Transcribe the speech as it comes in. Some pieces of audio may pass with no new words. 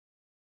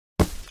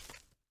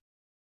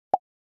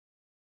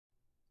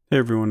Hey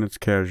everyone, it's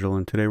Casual,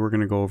 and today we're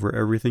going to go over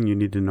everything you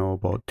need to know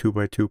about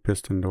 2x2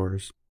 piston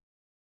doors.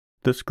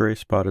 This gray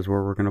spot is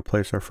where we're going to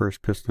place our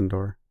first piston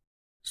door.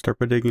 Start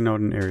by digging out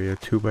an area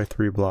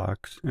 2x3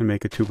 blocks and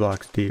make it 2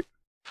 blocks deep.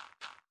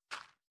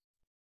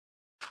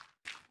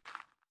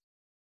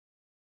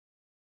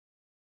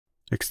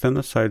 Extend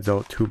the sides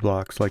out 2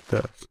 blocks like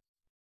this.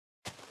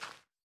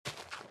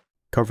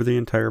 Cover the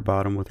entire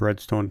bottom with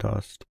redstone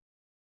dust.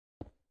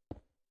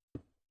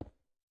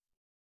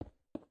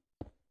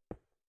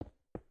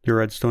 Your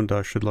redstone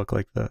dust should look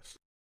like this.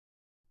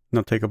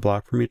 Now take a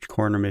block from each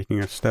corner, making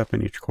a step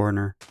in each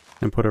corner,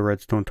 and put a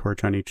redstone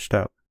torch on each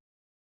step.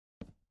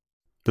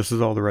 This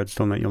is all the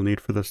redstone that you'll need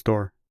for this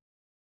door.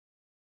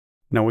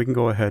 Now we can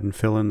go ahead and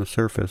fill in the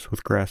surface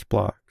with grass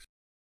blocks.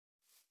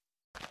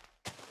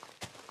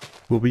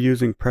 We'll be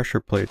using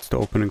pressure plates to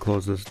open and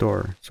close this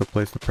door, so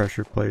place the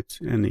pressure plates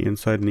in the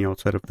inside and the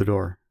outside of the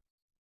door.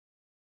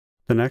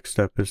 The next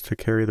step is to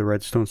carry the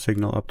redstone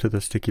signal up to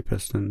the sticky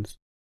pistons.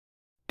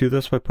 Do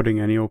this by putting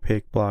any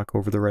opaque block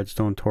over the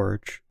redstone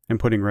torch and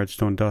putting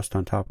redstone dust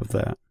on top of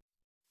that.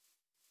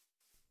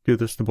 Do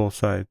this to both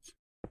sides.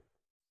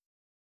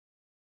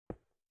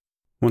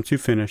 Once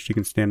you've finished, you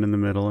can stand in the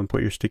middle and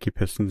put your sticky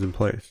pistons in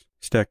place.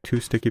 Stack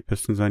 2 sticky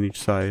pistons on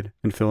each side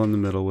and fill in the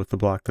middle with the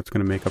block that's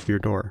going to make up your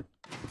door.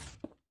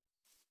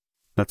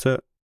 That's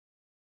it.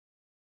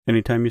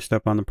 Anytime you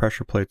step on the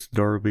pressure plates, the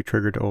door will be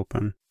triggered to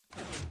open.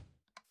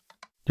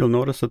 You'll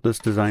notice that this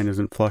design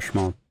isn't flush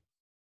mount.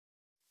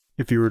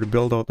 If you were to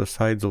build out the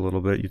sides a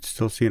little bit, you'd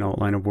still see an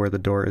outline of where the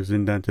door is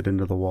indented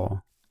into the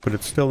wall, but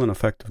it's still an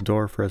effective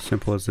door for as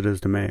simple as it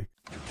is to make.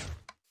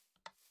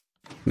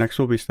 Next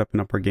we'll be stepping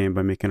up our game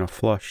by making a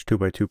flush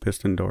 2x2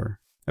 piston door.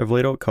 I've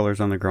laid out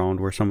colors on the ground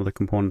where some of the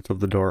components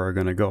of the door are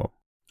going to go.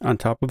 On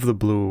top of the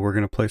blue, we're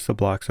going to place the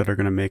blocks that are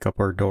going to make up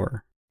our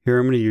door. Here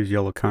I'm going to use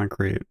yellow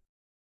concrete.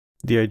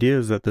 The idea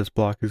is that this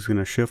block is going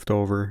to shift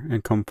over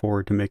and come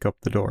forward to make up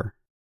the door.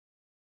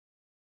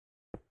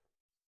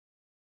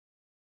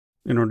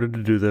 In order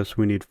to do this,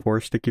 we need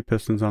 4 sticky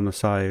pistons on the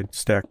side,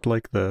 stacked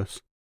like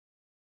this,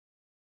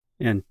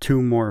 and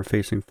 2 more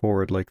facing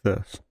forward like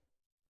this.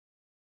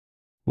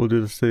 We'll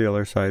do this to the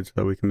other side so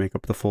that we can make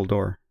up the full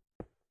door.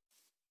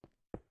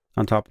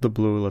 On top of the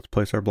blue, let's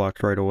place our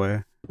blocks right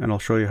away, and I'll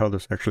show you how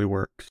this actually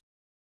works.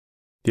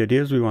 The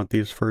idea is we want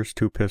these first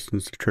 2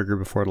 pistons to trigger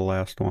before the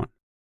last one.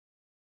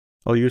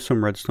 I'll use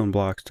some redstone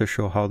blocks to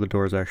show how the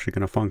door is actually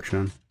going to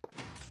function.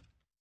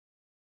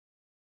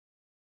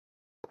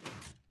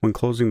 When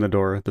closing the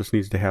door, this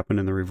needs to happen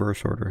in the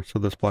reverse order, so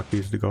this block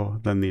needs to go,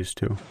 then these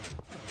 2.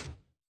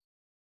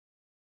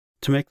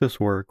 To make this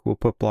work, we'll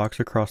put blocks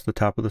across the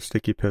top of the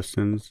sticky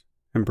pistons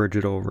and bridge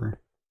it over.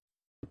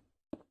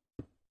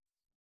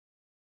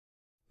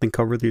 Then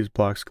cover these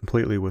blocks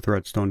completely with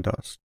redstone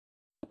dust.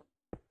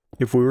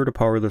 If we were to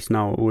power this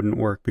now, it wouldn't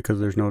work because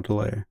there's no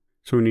delay,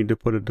 so we need to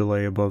put a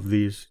delay above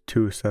these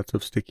 2 sets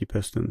of sticky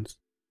pistons.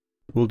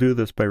 We'll do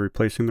this by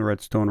replacing the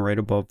redstone right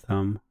above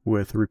them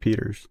with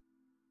repeaters.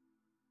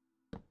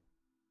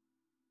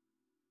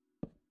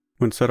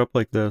 When set up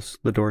like this,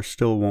 the door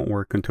still won't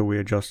work until we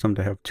adjust them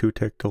to have 2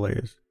 tick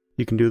delays.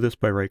 You can do this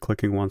by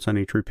right-clicking once on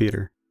each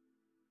repeater.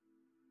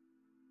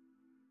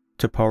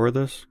 To power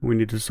this, we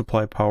need to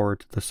supply power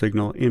to the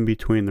signal in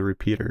between the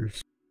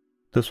repeaters.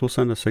 This will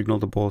send a signal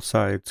to both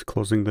sides,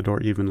 closing the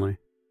door evenly.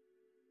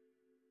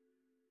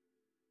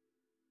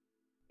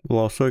 We'll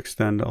also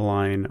extend a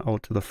line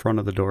out to the front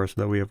of the door so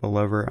that we have a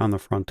lever on the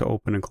front to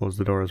open and close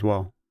the door as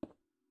well.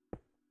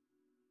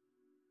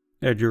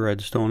 Add your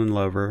redstone and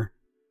lever,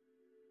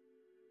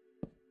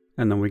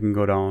 and then we can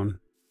go down,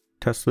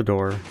 test the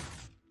door,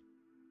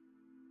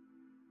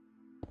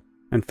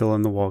 and fill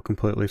in the wall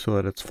completely so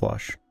that it's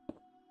flush.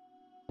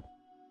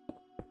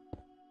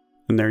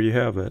 And there you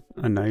have it,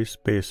 a nice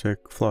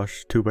basic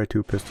flush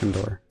 2x2 piston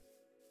door.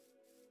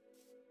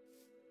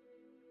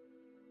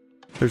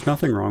 There's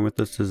nothing wrong with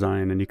this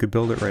design and you could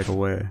build it right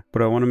away,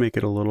 but I want to make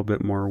it a little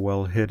bit more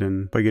well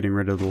hidden by getting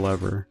rid of the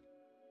lever.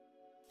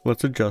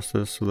 Let's adjust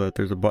this so that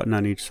there's a button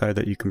on each side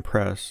that you can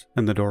press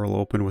and the door will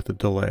open with a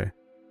delay.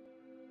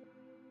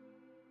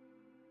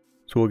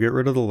 So we'll get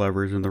rid of the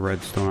levers and the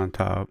redstone on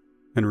top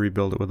and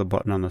rebuild it with a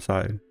button on the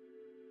side.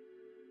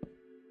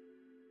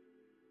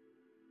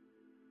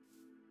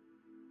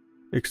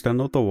 Extend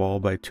out the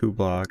wall by 2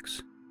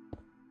 blocks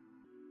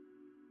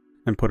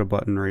and put a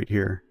button right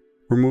here.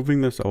 We're moving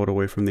this out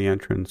away from the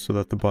entrance so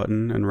that the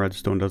button and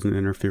redstone doesn't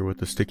interfere with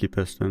the sticky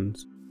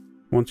pistons.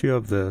 Once you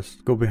have this,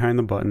 go behind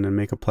the button and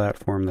make a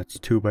platform that's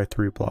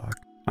 2x3 block.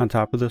 On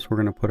top of this, we're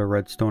going to put a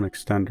redstone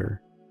extender.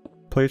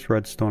 Place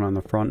redstone on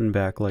the front and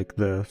back like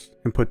this,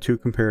 and put 2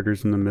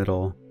 comparators in the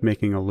middle,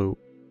 making a loop.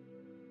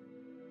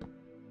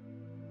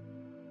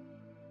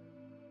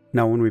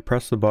 Now when we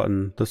press the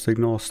button, the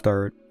signal will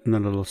start, and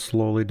then it'll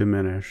slowly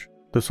diminish.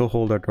 This will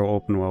hold our door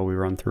open while we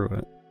run through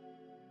it.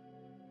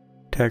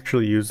 To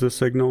actually use this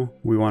signal,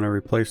 we want to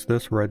replace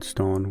this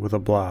redstone with a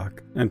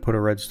block, and put a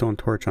redstone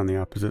torch on the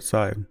opposite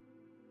side.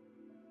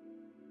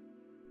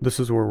 This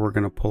is where we're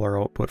going to pull our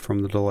output from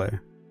the delay.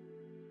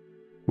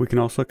 We can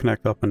also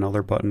connect up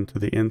another button to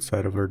the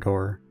inside of our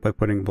door by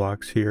putting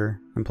blocks here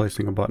and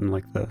placing a button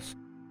like this.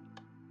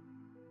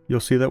 You'll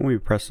see that when we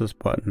press this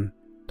button,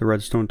 the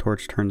redstone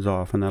torch turns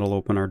off and that'll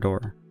open our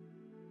door.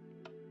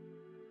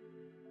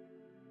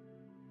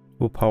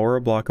 We'll power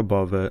a block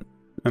above it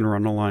and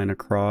run a line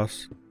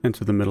across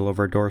into the middle of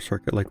our door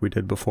circuit like we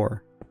did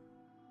before.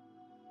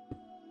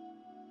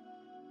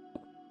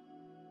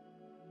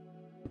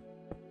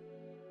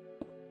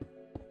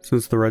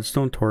 Since the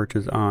redstone torch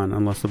is on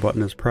unless the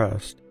button is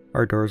pressed,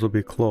 our doors will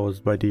be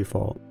closed by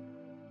default.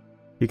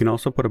 You can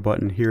also put a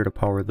button here to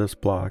power this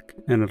block,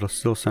 and it'll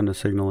still send a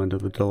signal into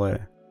the delay.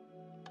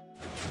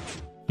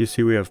 You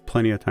see we have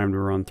plenty of time to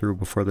run through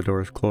before the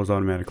doors close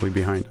automatically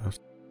behind us.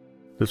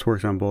 This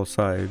works on both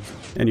sides,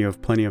 and you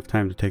have plenty of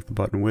time to take the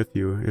button with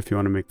you if you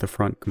want to make the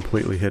front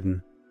completely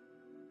hidden.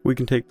 We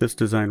can take this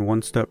design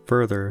one step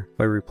further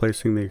by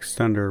replacing the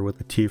extender with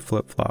a T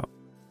flip-flop.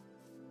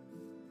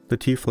 The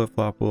T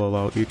flip-flop will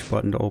allow each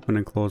button to open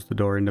and close the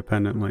door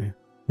independently.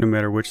 No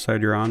matter which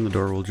side you're on, the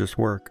door will just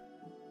work.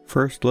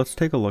 First, let's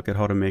take a look at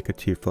how to make a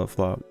T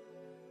flip-flop.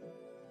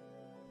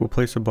 We'll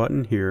place a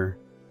button here,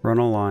 run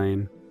a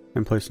line,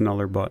 and place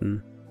another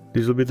button.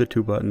 These will be the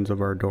two buttons of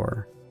our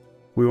door.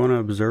 We want to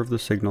observe the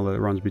signal that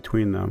runs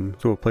between them,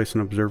 so we'll place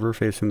an observer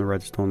facing the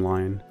redstone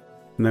line.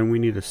 And then we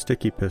need a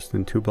sticky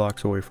piston 2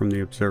 blocks away from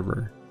the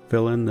observer.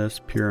 Fill in this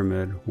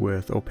pyramid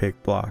with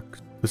opaque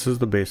blocks. This is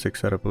the basic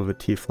setup of a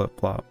T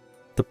flip-flop.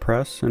 The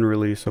press and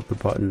release of the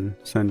button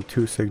send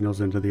 2 signals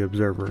into the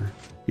observer.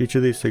 Each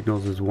of these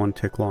signals is 1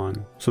 tick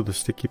long, so the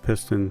sticky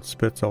piston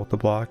spits out the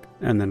block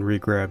and then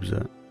re-grabs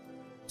it.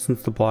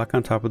 Since the block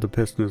on top of the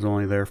piston is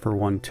only there for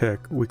 1 tick,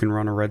 we can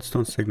run a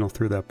redstone signal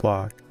through that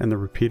block, and the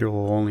repeater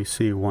will only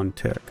see 1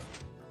 tick.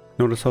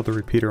 Notice how the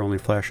repeater only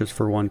flashes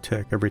for 1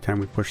 tick every time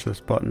we push this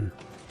button.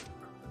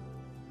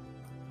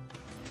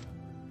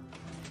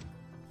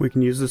 We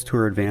can use this to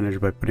our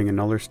advantage by putting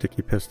another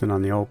sticky piston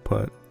on the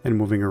output and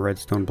moving a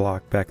redstone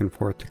block back and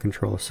forth to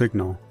control a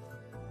signal.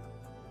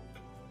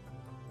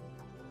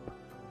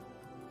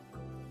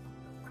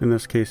 In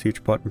this case,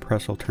 each button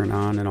press will turn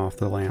on and off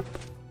the lamp.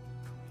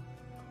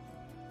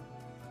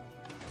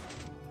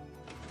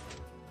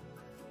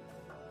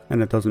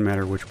 And it doesn't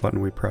matter which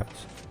button we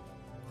press.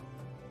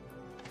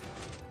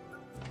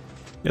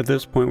 At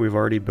this point, we've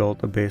already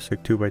built a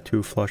basic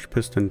 2x2 flush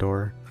piston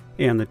door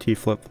and the T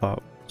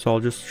flip-flop, so I'll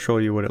just show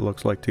you what it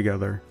looks like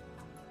together.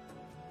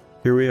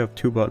 Here we have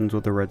 2 buttons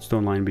with a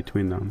redstone line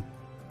between them.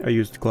 I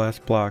used glass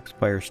blocks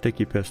by our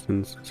sticky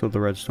pistons so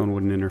the redstone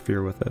wouldn't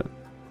interfere with it.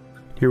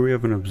 Here we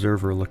have an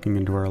observer looking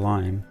into our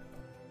line,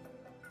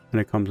 and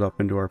it comes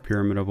up into our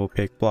pyramid of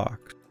opaque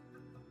blocks.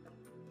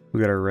 We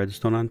got our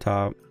redstone on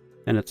top,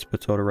 and it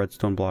spits out a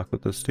redstone block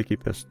with the sticky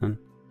piston.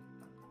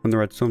 When the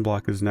redstone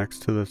block is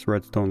next to this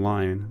redstone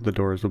line, the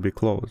doors will be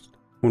closed.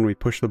 When we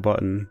push the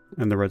button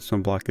and the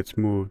redstone block gets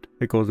moved,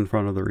 it goes in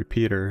front of the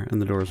repeater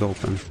and the doors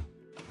open.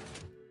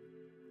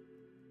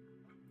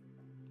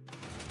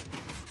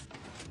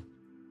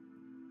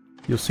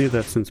 You'll see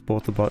that since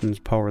both the buttons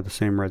power the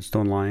same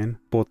redstone line,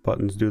 both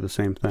buttons do the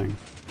same thing.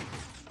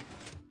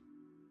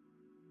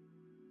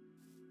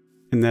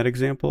 In that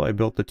example, I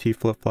built the T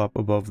flip-flop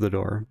above the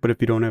door, but if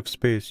you don't have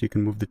space, you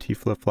can move the T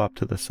flip-flop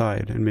to the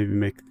side and maybe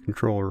make a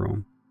control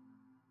room.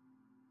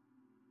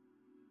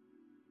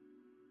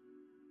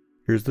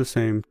 Here's the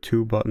same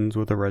 2 buttons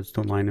with a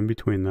redstone line in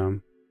between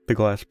them, the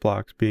glass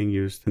blocks being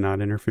used to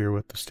not interfere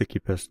with the sticky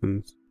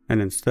pistons,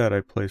 and instead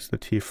I placed the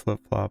T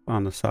flip-flop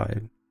on the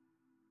side.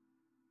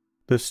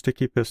 This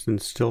sticky piston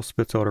still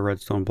spits out a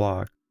redstone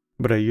block,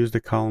 but I used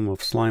a column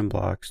of slime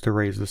blocks to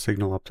raise the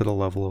signal up to the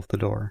level of the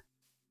door.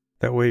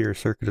 That way your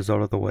circuit is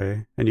out of the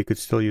way, and you could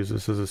still use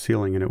this as a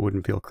ceiling and it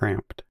wouldn't feel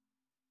cramped.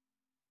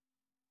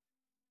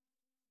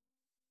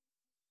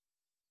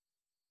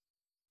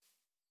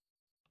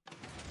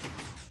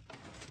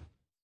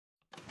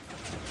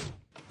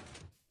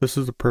 This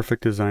is the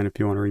perfect design if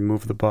you want to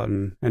remove the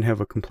button and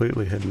have a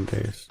completely hidden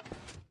base.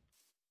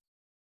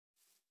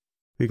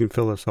 You can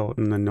fill this out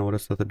and then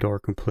notice that the door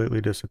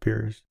completely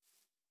disappears.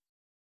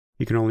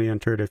 You can only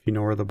enter it if you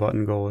know where the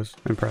button goes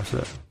and press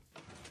it.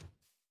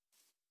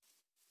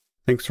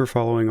 Thanks for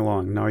following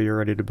along. Now you're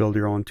ready to build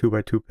your own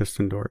 2x2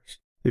 piston doors.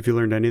 If you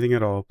learned anything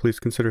at all,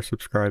 please consider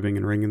subscribing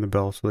and ringing the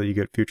bell so that you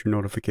get future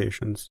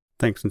notifications.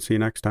 Thanks and see you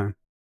next time.